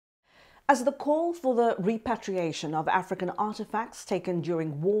As the call for the repatriation of African artifacts taken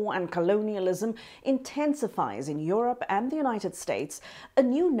during war and colonialism intensifies in Europe and the United States, a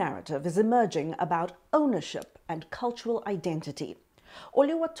new narrative is emerging about ownership and cultural identity.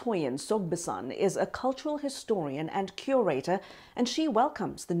 Oluwatoyin Sogbesan is a cultural historian and curator, and she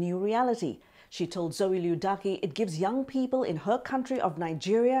welcomes the new reality. She told Zoe Leoudaki it gives young people in her country of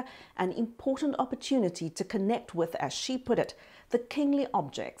Nigeria an important opportunity to connect with, as she put it, the kingly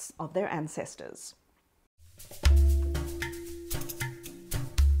objects of their ancestors.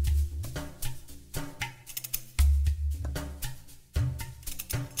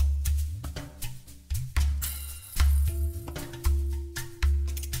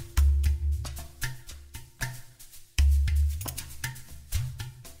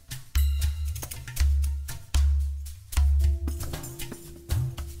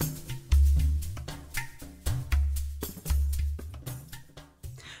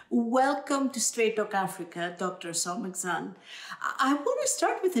 Welcome to Straight Talk Africa, Dr. Sogbesan. I want to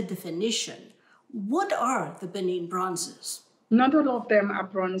start with a definition. What are the Benin bronzes? Not all of them are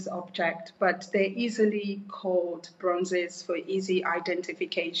bronze objects, but they're easily called bronzes for easy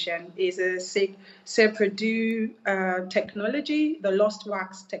identification. It's a Purdue technology, the lost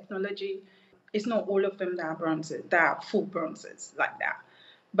wax technology. It's not all of them that are bronzes, that are full bronzes like that.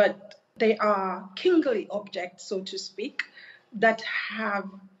 But they are kingly objects, so to speak, that have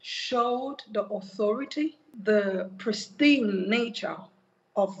showed the authority, the pristine nature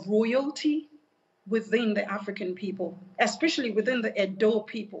of royalty within the African people, especially within the Edo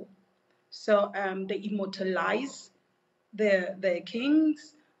people. So they immortalize their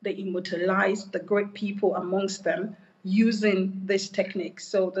kings, they immortalize the great people amongst them using this technique.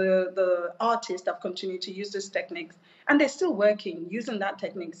 So the artists have continued to use this techniques, and they're still working using that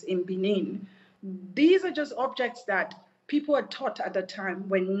techniques in Benin. These are just objects that people are taught at the time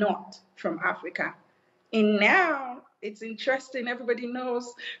were not from Africa. And now it's interesting, everybody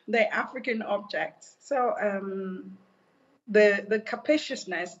knows they're African objects. So the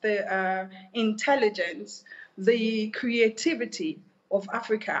capaciousness, the intelligence, the creativity of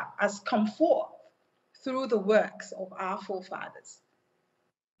Africa has come forth through the works of our forefathers.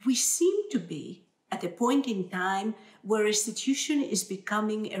 We seem to be at a point in time where restitution is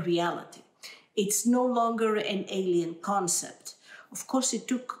becoming a reality. It's no longer an alien concept. Of course, it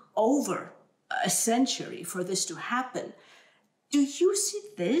took over a century for this to happen. Do you see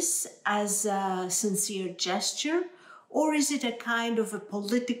this as a sincere gesture, or is it a kind of a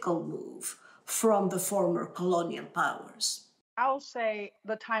political move from the former colonial powers? I'll say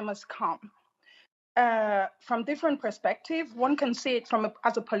the time has come. From different perspectives, one can see it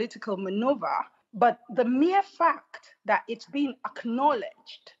as a political maneuver, but the mere fact that it's been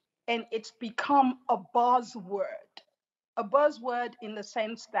acknowledged and it's become a buzzword in the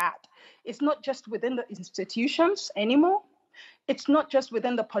sense that it's not just within the institutions anymore. It's not just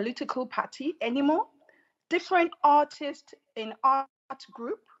within the political party anymore. Different artists in art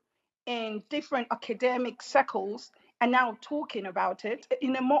group and different academic circles are now talking about it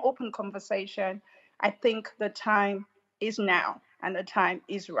in a more open conversation. I think the time is now and the time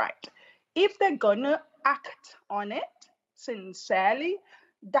is right. If they're gonna act on it sincerely,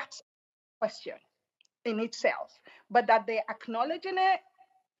 that's a question in itself. But that they're acknowledging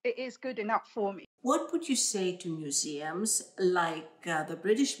it is good enough for me. What would you say to museums like the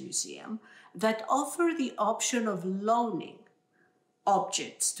British Museum that offer the option of loaning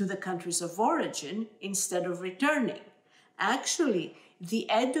objects to the countries of origin instead of returning? Actually, the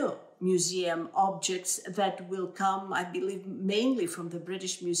Edo Museum objects that will come, I believe, mainly from the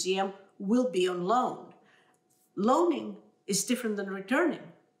British Museum, will be on loan. Loaning is different than returning.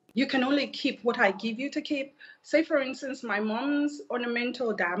 You can only keep what I give you to keep. Say, for instance, my mom's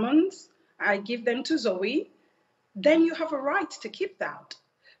ornamental diamonds, I give them to Zoe, then you have a right to keep that.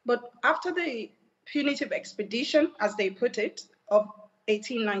 But after the punitive expedition, as they put it, of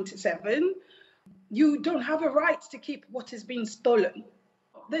 1897, you don't have a right to keep what is being stolen.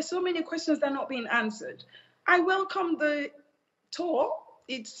 There's so many questions that are not being answered. I welcome the tour.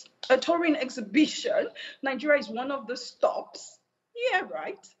 It's a touring exhibition. Nigeria is one of the stops. Yeah,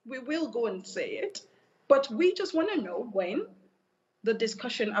 right. We will go and say it. But we just want to know when the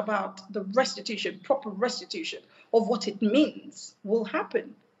discussion about the restitution, proper restitution of what it means will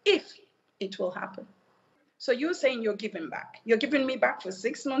happen, if it will happen. So you're saying you're giving back. You're giving me back for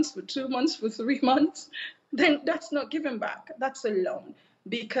 6 months, for 2 months, for 3 months. Then that's not giving back. That's a loan.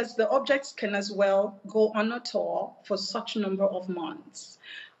 Because the objects can as well go on a tour for such number of months.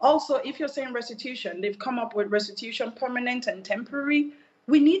 Also, if you're saying restitution, they've come up with restitution permanent and temporary.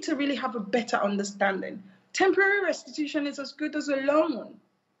 We need to really have a better understanding. Temporary restitution is as good as a loan.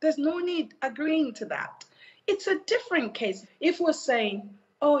 There's no need agreeing to that. It's a different case. If we're saying,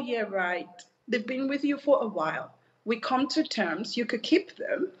 oh, yeah, right, they've been with you for a while, we come to terms, you could keep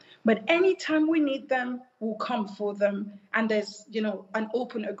them, but anytime we need them, we'll come for them. And there's, an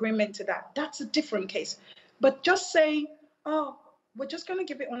open agreement to that. That's a different case. But just saying, oh, we're just going to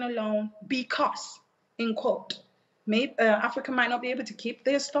give it on a loan because, in quote, maybe Africa might not be able to keep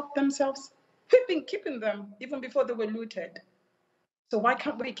their stock themselves. We've been keeping them even before they were looted. So why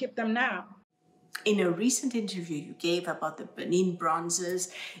can't we keep them now? In a recent interview you gave about the Benin bronzes,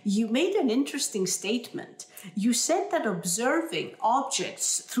 you made an interesting statement. You said that observing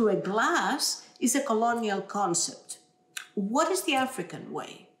objects through a glass is a colonial concept. What is the African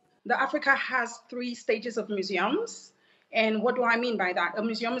way? The Africa has 3 stages of museums. And what do I mean by that? A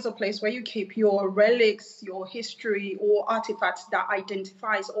museum is a place where you keep your relics, your history, or artifacts that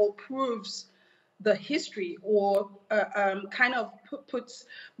identifies or proves the history or kind of puts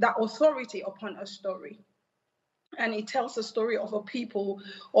that authority upon a story. And it tells the story of a people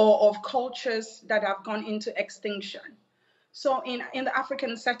or of cultures that have gone into extinction. So in the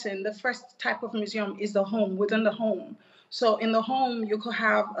African setting, the first type of museum is the home, within the home. So in the home, you could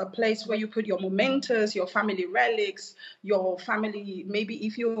have a place where you put your mementos, your family relics, your family, maybe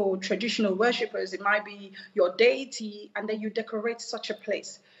if you're traditional worshippers, it might be your deity, and then you decorate such a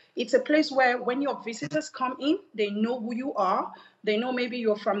place. It's a place where when your visitors come in, they know who you are. They know maybe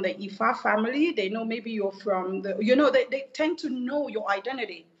you're from the Ifa family. They know maybe you're from they tend to know your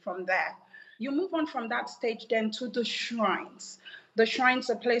identity from there. You move on from that stage then to the shrines. The shrines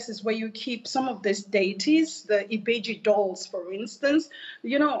are places where you keep some of these deities, the Ibeji dolls, for instance, the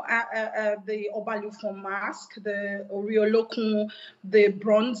Obalufon mask, the Oriolokun, the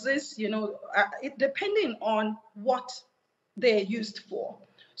bronzes, depending on what they're used for.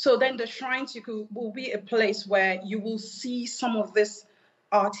 So then the shrines will be a place where you will see some of these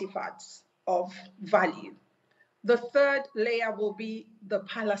artifacts of value. The third layer will be the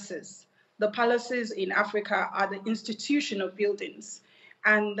palaces. The palaces in Africa are the institutional buildings.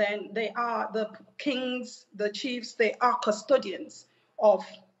 And then they are the kings, the chiefs, they are custodians of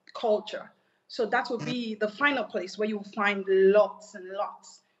culture. So that would be the final place where you'll find lots and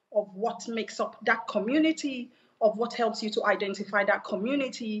lots of what makes up that community, of what helps you to identify that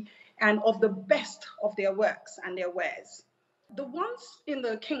community, and of the best of their works and their wares. The ones in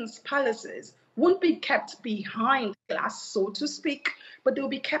the king's palaces won't be kept behind glass, so to speak, but they'll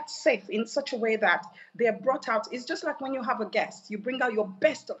be kept safe in such a way that they're brought out. It's just like when you have a guest, you bring out your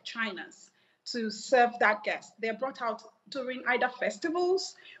best of chinas to serve that guest. They're brought out during either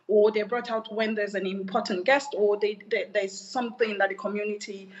festivals, or they're brought out when there's an important guest, or there's something that the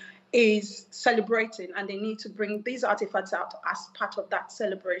community is celebrating and they need to bring these artifacts out as part of that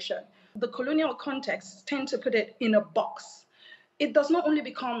celebration. The colonial contexts tend to put it in a box. It does not only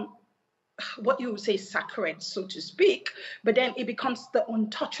become what you would say sacred, so to speak, but then it becomes the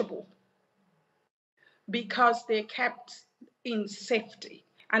untouchable because they're kept in safety.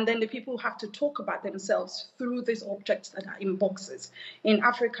 And then the people have to talk about themselves through these objects that are in boxes. In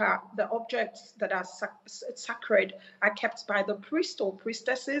Africa, the objects that are sacred are kept by the priest or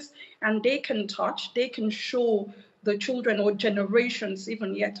priestesses, and they can touch, they can show the children or generations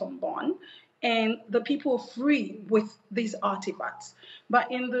even yet unborn, and the people are free with these artifacts. But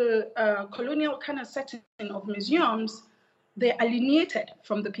in the colonial kind of setting of museums, they're alienated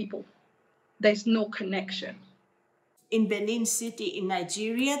from the people. There's no connection. In Benin City in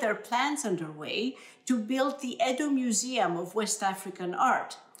Nigeria, there are plans underway to build the Edo Museum of West African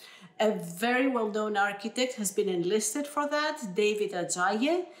Art. A very well-known architect has been enlisted for that, David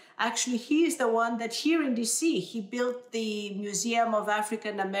Ajaye. Actually, he is the one that here in DC, he built the Museum of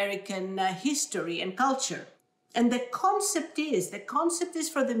African American History and Culture. And the concept is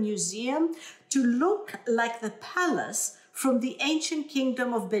for the museum to look like the palace from the ancient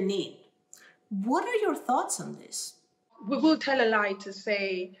kingdom of Benin. What are your thoughts on this? We will tell a lie to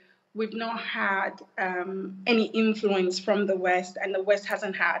say we've not had any influence from the West, and the West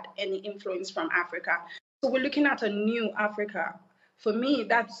hasn't had any influence from Africa. So we're looking at a new Africa. For me,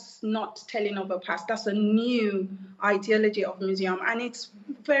 that's not telling of a past. That's a new ideology of museum, and it's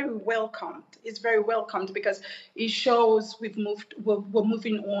very welcomed. It's very welcomed because it shows we're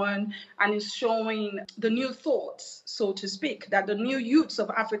moving on, and it's showing the new thoughts, so to speak, that the new youths of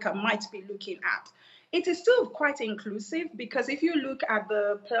Africa might be looking at. It is still quite inclusive because if you look at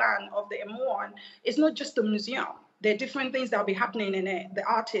the plan of the M1, it's not just a museum. There are different things that will be happening in it. The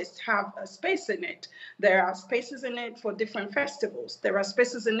artists have a space in it. There are spaces in it for different festivals. There are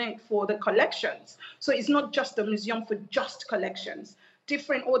spaces in it for the collections. So it's not just a museum for just collections.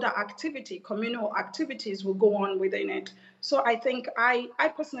 different other activity, communal activities will go on within it. So I think I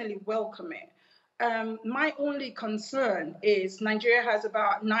personally welcome it. My only concern is Nigeria has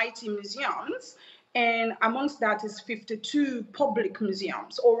about 90 museums, and amongst that is 52 public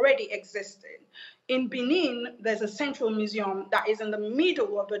museums already existing. In Benin, there's a central museum that is in the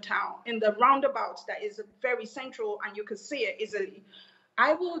middle of the town, in the roundabout that is very central and you can see it easily. I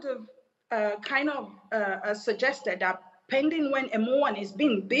would have suggested that pending when M1 is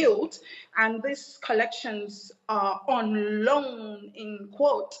being built and these collections are on loan, in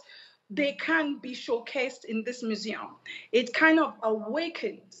quote, they can be showcased in this museum. It kind of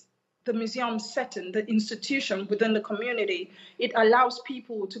awakens the museum setting, the institution within the community. It allows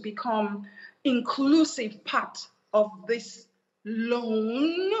people to become inclusive part of this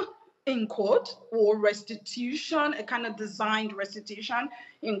loan, in quote, or restitution, a kind of designed restitution,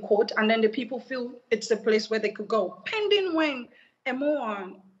 in quote, and then the people feel it's a place where they could go, pending when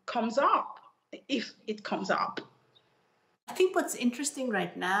M1 comes up, if it comes up. I think what's interesting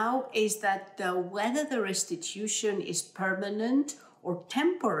right now is that whether the restitution is permanent or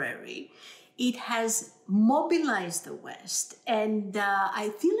temporary, it has mobilized the West, and I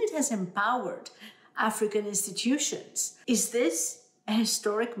feel it has empowered African institutions. Is this a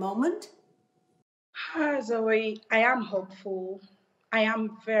historic moment? Zoe, I am hopeful. I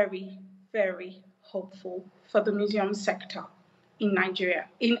am very, very hopeful for the museum sector in Nigeria,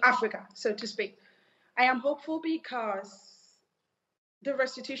 in Africa, so to speak. I am hopeful because the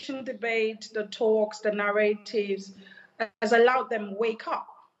restitution debate, the talks, the narratives has allowed them wake up.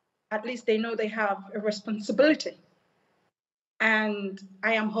 At least they know they have a responsibility. And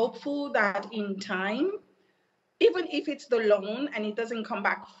I am hopeful that in time, even if it's the loan and it doesn't come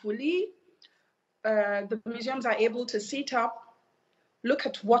back fully, the museums are able to sit up, look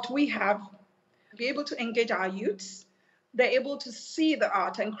at what we have, be able to engage our youths. They're able to see the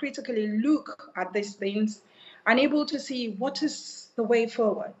art and critically look at these things and able to see what is the way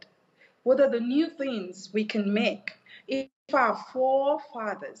forward. What are the new things we can make? If our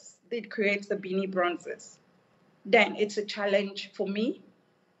forefathers did create the Bini bronzes, then it's a challenge for me,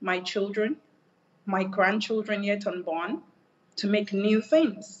 my children, my grandchildren yet unborn, to make new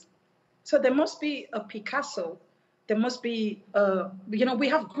things. So there must be a Picasso. There must be, we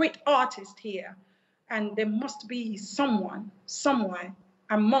have great artists here. And there must be someone, somewhere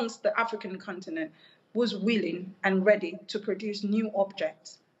amongst the African continent who's willing and ready to produce new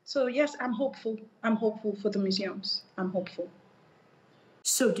objects. So yes, I'm hopeful. I'm hopeful for the museums. I'm hopeful.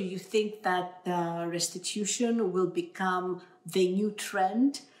 So do you think that restitution will become the new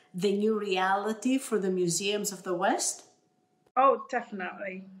trend, the new reality for the museums of the West? Oh,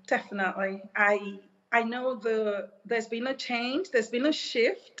 definitely, definitely. I know there's been a change, there's been a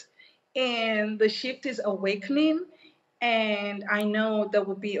shift, and the shift is awakening. And I know there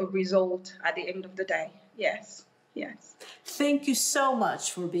will be a result at the end of the day. Yes, yes. Thank you so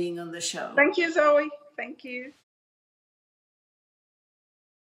much for being on the show. Thank you, Zoe. Thank you.